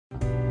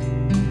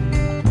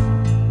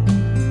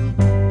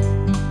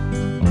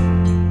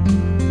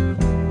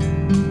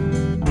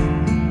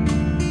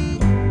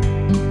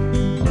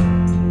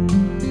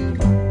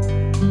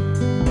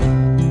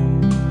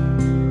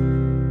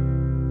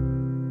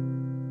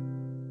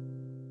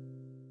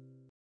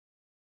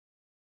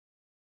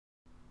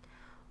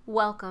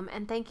Welcome,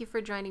 and thank you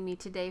for joining me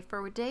today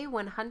for day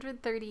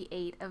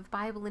 138 of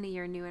Bible in a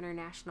Year New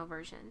International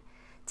Version.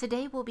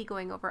 Today we'll be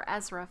going over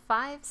Ezra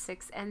 5,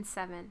 6, and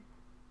 7.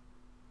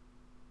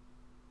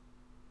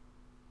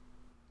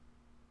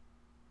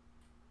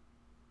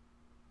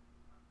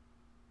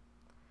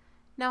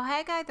 Now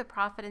Haggai the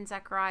prophet and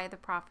Zechariah the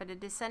prophet, a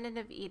descendant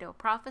of Iddo,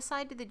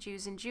 prophesied to the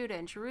Jews in Judah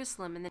and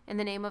Jerusalem in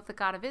the name of the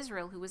God of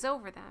Israel who was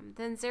over them.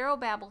 Then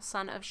Zerubbabel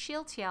son of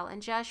Shealtiel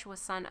and Jeshua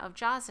son of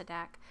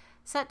Jozadak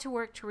set to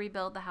work to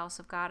rebuild the house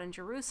of God in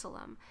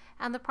Jerusalem,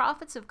 and the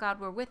prophets of God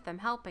were with them,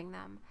 helping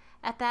them.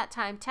 At that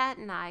time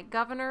Tattenai,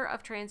 governor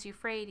of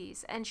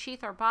Trans-Euphrates, and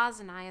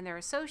Shethar-Bozenai and their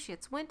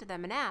associates went to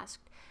them and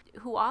asked,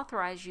 "Who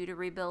authorized you to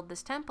rebuild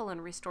this temple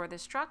and restore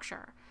this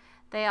structure?"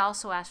 They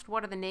also asked,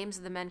 "What are the names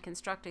of the men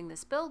constructing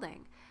this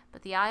building?"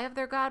 But the eye of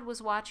their God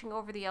was watching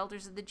over the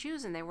elders of the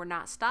Jews, and they were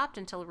not stopped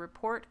until a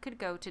report could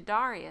go to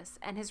Darius,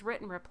 and his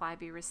written reply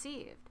be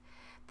received.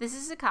 This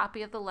is a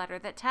copy of the letter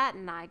that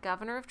Tattenai,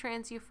 governor of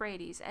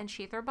Trans-Euphrates, and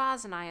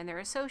Shethar-Bozenai and their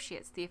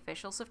associates, the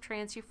officials of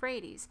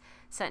Trans-Euphrates,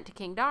 sent to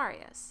King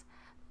Darius.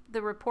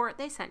 The report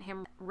they sent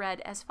him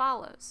read as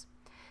follows.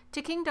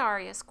 To King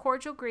Darius,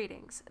 cordial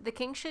greetings. The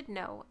king should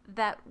know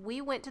that we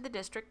went to the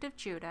district of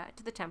Judah,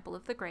 to the temple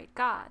of the great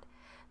God.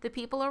 The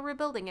people are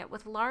rebuilding it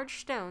with large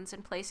stones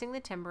and placing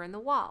the timber in the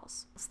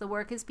walls. The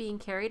work is being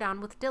carried on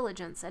with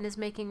diligence and is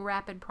making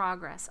rapid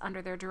progress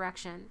under their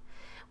direction.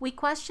 We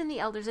questioned the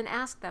elders and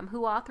asked them,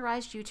 "Who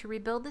authorized you to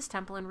rebuild this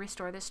temple and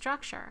restore this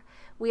structure?"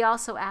 We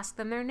also asked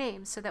them their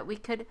names so that we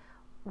could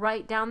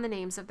write down the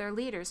names of their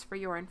leaders for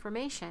your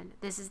information.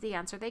 This is the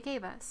answer they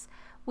gave us.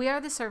 We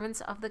are the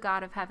servants of the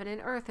God of heaven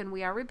and earth, and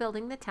we are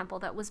rebuilding the temple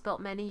that was built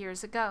many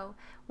years ago,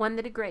 one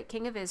that a great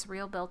king of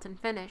Israel built and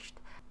finished.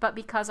 But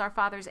because our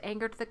fathers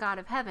angered the God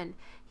of heaven,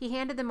 he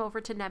handed them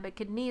over to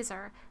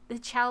Nebuchadnezzar, the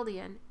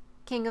Chaldean,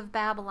 king of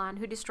Babylon,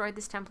 who destroyed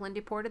this temple and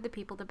deported the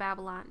people to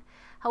Babylon.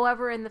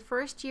 However, in the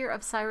first year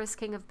of Cyrus,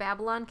 king of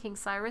Babylon, King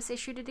Cyrus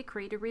issued a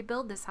decree to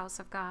rebuild this house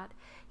of God.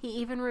 He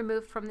even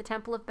removed from the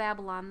temple of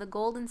Babylon the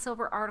gold and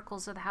silver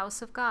articles of the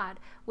house of God,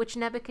 which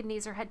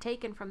Nebuchadnezzar had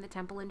taken from the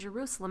temple in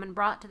Jerusalem and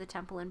brought to the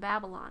temple in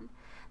Babylon.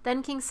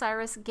 Then King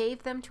Cyrus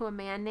gave them to a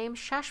man named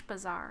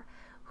Sheshbazzar,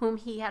 whom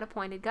he had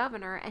appointed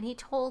governor, and he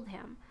told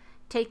him,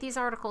 "Take these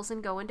articles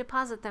and go and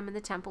deposit them in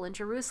the temple in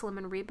Jerusalem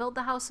and rebuild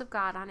the house of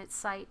God on its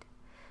site."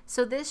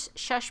 So this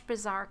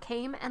Sheshbazzar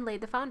came and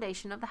laid the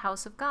foundation of the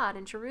house of God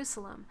in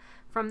Jerusalem.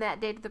 From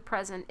that day to the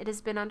present it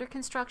has been under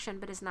construction,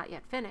 but is not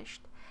yet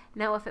finished.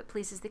 Now if it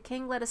pleases the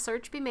king, let a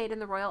search be made in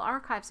the royal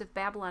archives of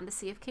Babylon to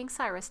see if King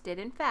Cyrus did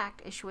in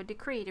fact issue a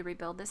decree to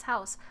rebuild this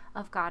house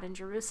of God in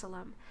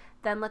Jerusalem.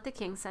 Then let the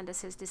king send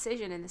us his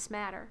decision in this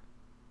matter.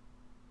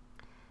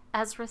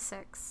 Ezra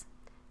 6.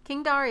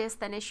 King Darius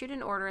then issued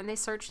an order, and they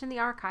searched in the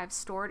archives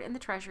stored in the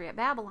treasury at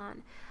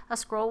Babylon. A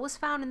scroll was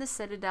found in the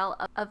citadel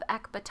of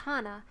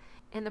Ecbatana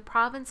in the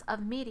province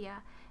of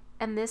Media,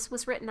 and this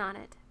was written on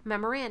it.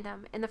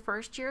 Memorandum: in the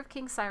first year of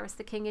King Cyrus,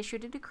 the king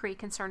issued a decree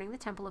concerning the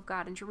temple of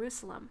God in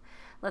Jerusalem.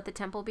 Let the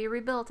temple be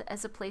rebuilt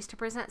as a place to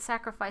present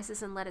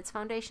sacrifices, and let its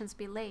foundations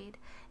be laid.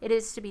 It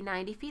is to be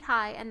 90 feet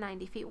high and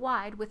 90 feet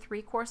wide, with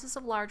 3 courses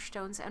of large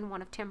stones and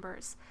 1 of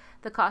timbers.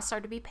 The costs are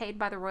to be paid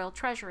by the royal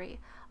treasury.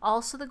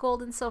 Also the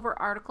gold and silver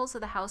articles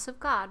of the house of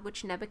God,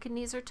 which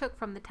Nebuchadnezzar took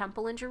from the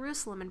temple in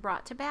Jerusalem and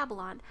brought to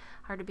Babylon,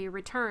 are to be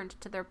returned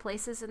to their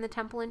places in the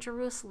temple in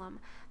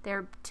Jerusalem. They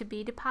are to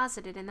be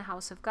deposited in the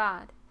house of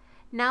God.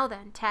 Now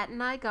then,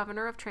 Tattenai,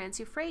 governor of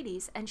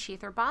Trans-Euphrates, and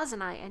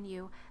Shethar-Bozenai, and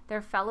you,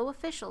 their fellow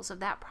officials of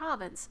that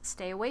province,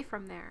 stay away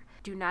from there.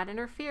 Do not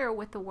interfere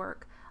with the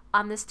work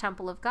on this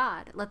temple of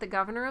God. Let the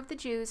governor of the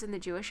Jews and the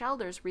Jewish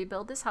elders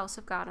rebuild this house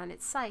of God on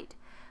its site.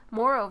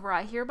 Moreover,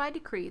 I hereby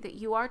decree that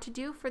you are to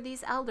do for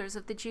these elders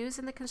of the Jews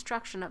in the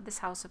construction of this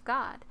house of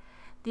God.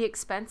 The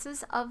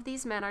expenses of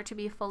these men are to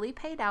be fully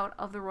paid out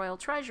of the royal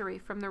treasury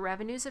from the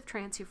revenues of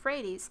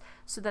Trans-Euphrates,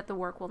 so that the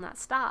work will not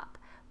stop.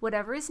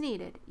 Whatever is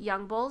needed,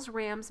 young bulls,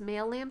 rams,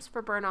 male lambs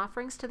for burnt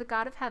offerings to the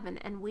God of heaven,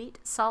 and wheat,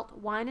 salt,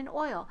 wine, and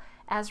oil,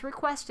 as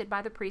requested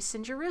by the priests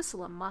in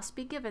Jerusalem, must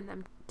be given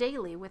them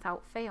daily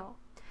without fail,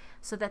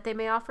 so that they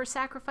may offer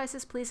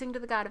sacrifices pleasing to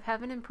the God of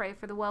heaven and pray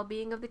for the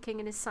well-being of the king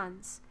and his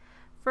sons.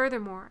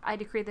 Furthermore, I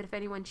decree that if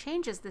anyone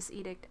changes this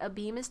edict, a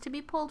beam is to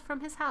be pulled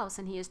from his house,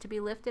 and he is to be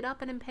lifted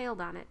up and impaled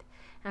on it,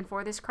 and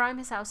for this crime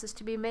his house is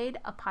to be made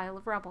a pile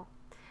of rubble.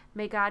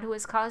 May God, who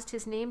has caused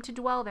his name to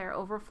dwell there,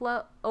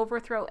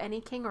 overthrow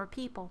any king or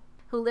people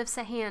who lifts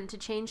a hand to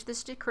change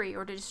this decree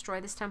or to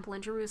destroy this temple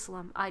in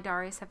Jerusalem. I,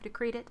 Darius, have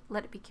decreed it.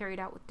 Let it be carried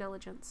out with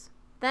diligence.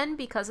 Then,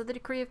 because of the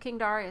decree of King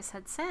Darius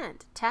had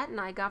sent,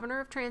 Tattenai, governor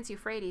of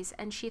Trans-Euphrates,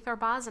 and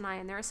Shethar-Bozenai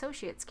and their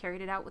associates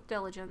carried it out with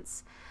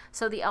diligence.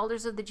 So the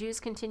elders of the Jews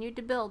continued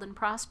to build and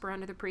prosper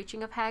under the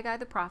preaching of Haggai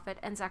the prophet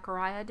and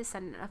Zechariah,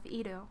 descendant of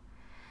Iddo.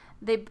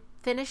 They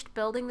finished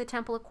building the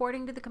temple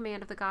according to the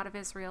command of the God of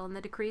Israel and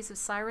the decrees of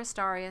Cyrus,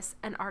 Darius,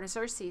 and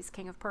Artaxerxes,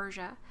 king of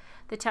Persia.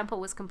 The temple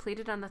was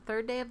completed on the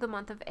 3rd day of the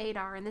month of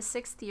Adar in the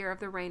 6th year of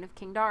the reign of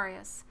King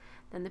Darius.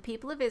 Then the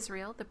people of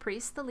Israel, the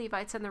priests, the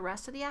Levites, and the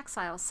rest of the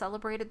exiles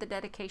celebrated the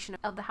dedication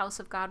of the house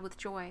of God with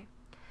joy.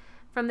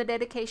 From the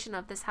dedication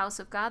of this house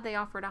of God, they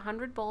offered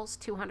 100 bulls,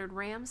 200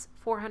 rams,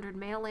 400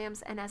 male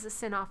lambs, and as a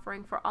sin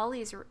offering for all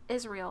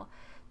Israel,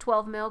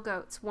 12 male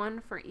goats, one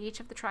for each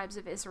of the tribes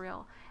of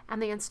Israel.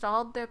 And they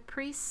installed the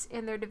priests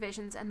in their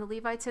divisions and the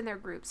Levites in their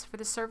groups for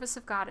the service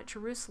of God at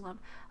Jerusalem,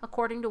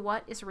 according to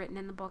what is written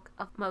in the book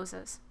of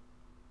Moses.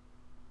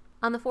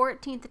 On the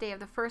 14th day of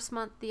the 1st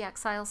month, the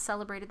exiles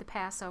celebrated the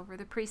Passover.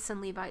 The priests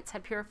and Levites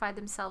had purified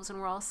themselves and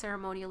were all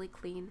ceremonially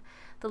clean.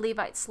 The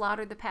Levites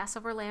slaughtered the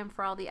Passover lamb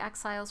for all the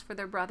exiles, for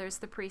their brothers,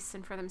 the priests,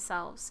 and for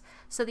themselves.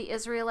 So the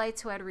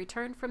Israelites who had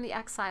returned from the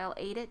exile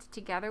ate it,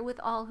 together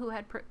with all who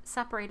had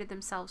separated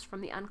themselves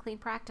from the unclean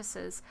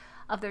practices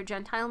of their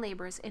Gentile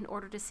neighbors in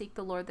order to seek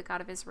the Lord, the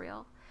God of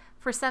Israel.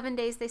 For 7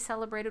 days they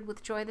celebrated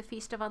with joy the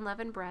feast of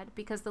unleavened bread,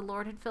 because the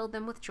Lord had filled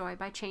them with joy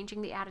by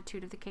changing the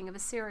attitude of the king of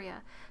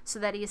Assyria, so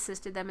that he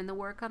assisted them in the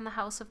work on the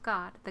house of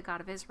God, the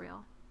God of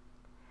Israel.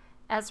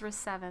 Ezra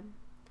 7.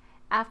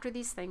 After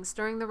these things,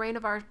 during the reign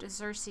of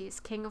Artaxerxes,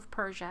 king of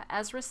Persia,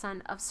 Ezra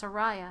son of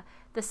Sariah,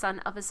 the son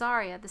of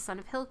Azariah, the son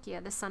of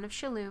Hilkiah, the son of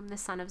Shallum, the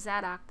son of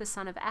Zadok, the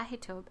son of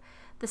Ahitub,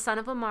 the son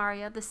of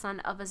Amariah, the son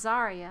of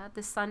Azariah,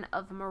 the son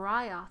of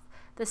Meraioth,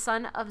 the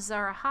son of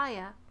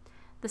Zerahiah,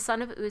 the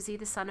son of Uzi,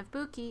 the son of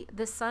Buki,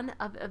 the son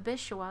of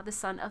Abishua, the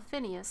son of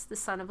Phinehas, the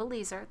son of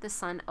Eleazar, the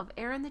son of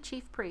Aaron the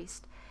chief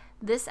priest.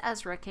 This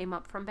Ezra came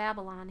up from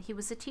Babylon. He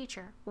was a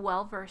teacher,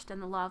 well versed in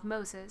the law of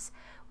Moses,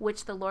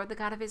 which the Lord the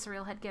God of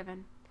Israel had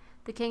given.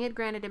 The king had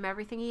granted him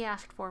everything he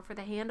asked for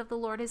the hand of the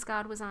Lord his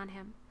God was on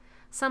him.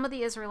 Some of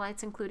the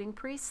Israelites, including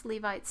priests,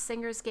 Levites,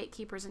 singers,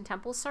 gatekeepers, and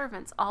temple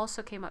servants,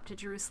 also came up to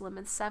Jerusalem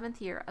in the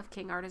 7th year of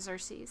King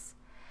Artaxerxes.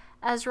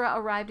 Ezra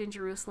arrived in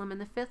Jerusalem in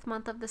the 5th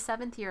month of the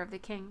 7th year of the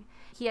king.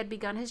 He had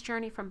begun his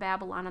journey from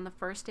Babylon on the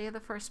 1st day of the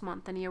 1st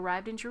month, and he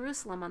arrived in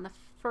Jerusalem on the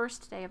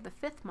 1st day of the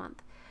 5th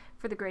month,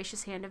 for the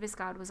gracious hand of his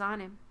God was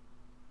on him.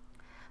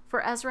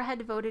 For Ezra had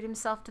devoted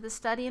himself to the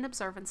study and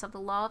observance of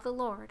the law of the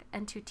Lord,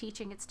 and to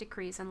teaching its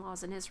decrees and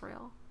laws in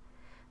Israel.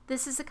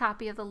 This is a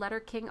copy of the letter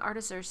King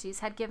Artaxerxes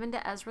had given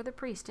to Ezra the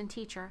priest and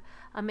teacher,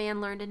 a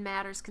man learned in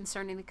matters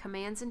concerning the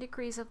commands and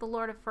decrees of the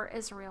Lord for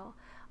Israel.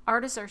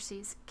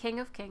 Artaxerxes, king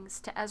of kings,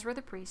 to Ezra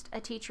the priest,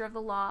 a teacher of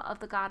the law of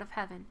the God of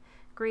heaven.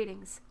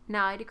 Greetings.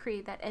 Now I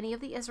decree that any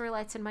of the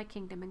Israelites in my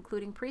kingdom,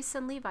 including priests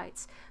and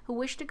Levites, who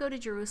wish to go to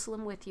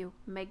Jerusalem with you,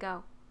 may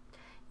go.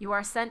 You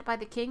are sent by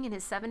the king and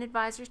his 7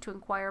 advisers to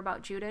inquire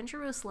about Judah and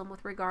Jerusalem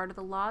with regard to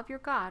the law of your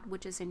God,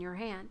 which is in your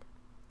hand.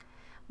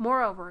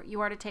 Moreover,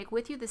 you are to take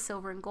with you the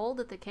silver and gold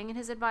that the king and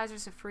his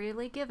advisers have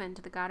freely given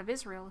to the God of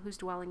Israel, whose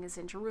dwelling is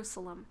in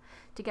Jerusalem.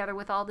 Together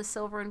with all the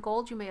silver and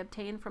gold you may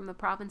obtain from the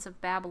province of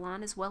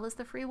Babylon, as well as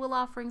the freewill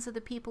offerings of the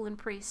people and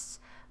priests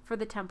for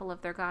the temple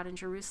of their God in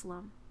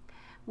Jerusalem.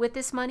 With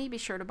this money be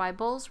sure to buy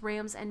bulls,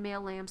 rams, and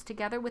male lambs,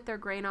 together with their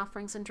grain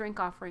offerings and drink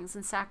offerings,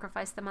 and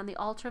sacrifice them on the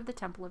altar of the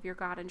temple of your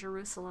God in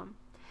Jerusalem.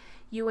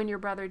 You and your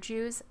brother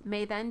Jews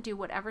may then do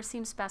whatever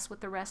seems best with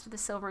the rest of the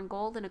silver and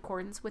gold in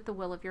accordance with the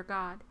will of your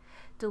God.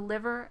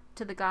 Deliver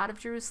to the God of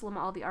Jerusalem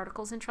all the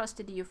articles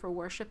entrusted to you for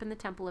worship in the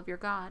temple of your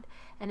God,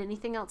 and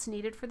anything else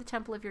needed for the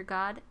temple of your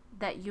God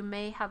that you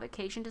may have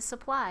occasion to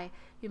supply,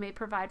 you may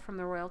provide from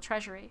the royal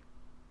treasury.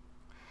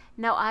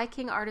 Now I,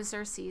 King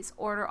Artaxerxes,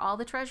 order all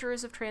the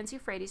treasurers of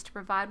Trans-Euphrates to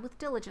provide with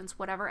diligence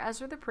whatever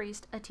Ezra the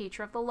priest, a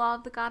teacher of the law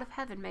of the God of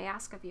heaven, may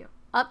ask of you.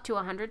 Up to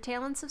 100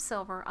 talents of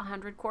silver,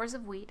 100 cores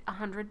of wheat,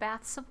 100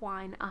 baths of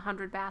wine,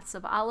 100 baths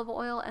of olive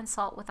oil, and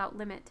salt without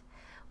limit.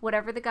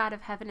 Whatever the God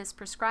of heaven has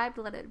prescribed,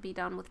 let it be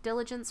done with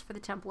diligence for the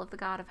temple of the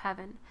God of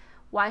heaven.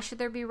 Why should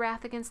there be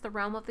wrath against the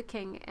realm of the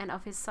king and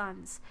of his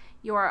sons?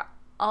 You are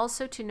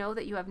also to know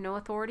that you have no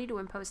authority to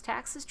impose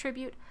taxes,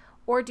 tribute,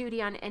 or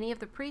duty on any of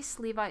the priests,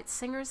 Levites,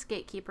 singers,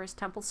 gatekeepers,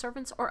 temple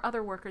servants, or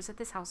other workers at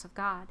this house of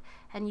God.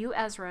 And you,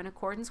 Ezra, in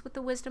accordance with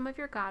the wisdom of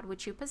your God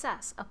which you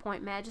possess,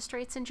 appoint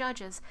magistrates and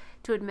judges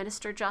to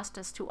administer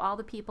justice to all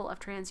the people of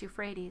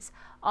Trans-Euphrates,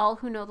 all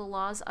who know the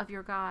laws of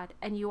your God,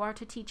 and you are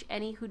to teach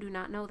any who do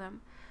not know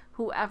them.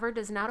 Whoever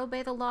does not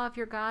obey the law of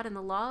your God and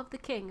the law of the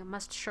king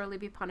must surely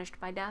be punished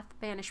by death,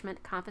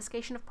 banishment,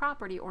 confiscation of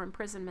property, or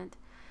imprisonment.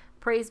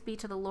 Praise be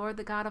to the Lord,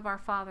 the God of our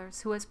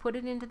fathers, who has put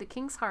it into the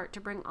king's heart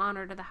to bring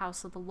honor to the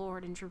house of the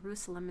Lord in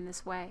Jerusalem in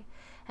this way,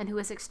 and who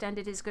has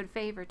extended his good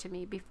favor to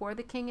me before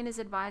the king and his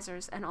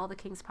advisers and all the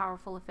king's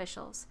powerful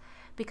officials.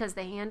 Because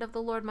the hand of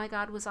the Lord my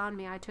God was on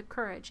me, I took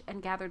courage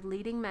and gathered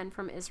leading men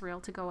from Israel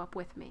to go up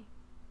with me.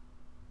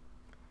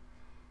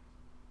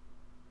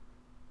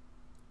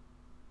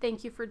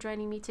 Thank you for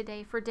joining me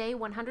today for day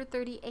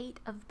 138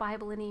 of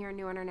Bible in a Year,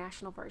 New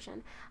International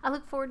Version. I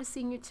look forward to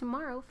seeing you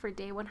tomorrow for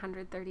day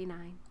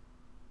 139.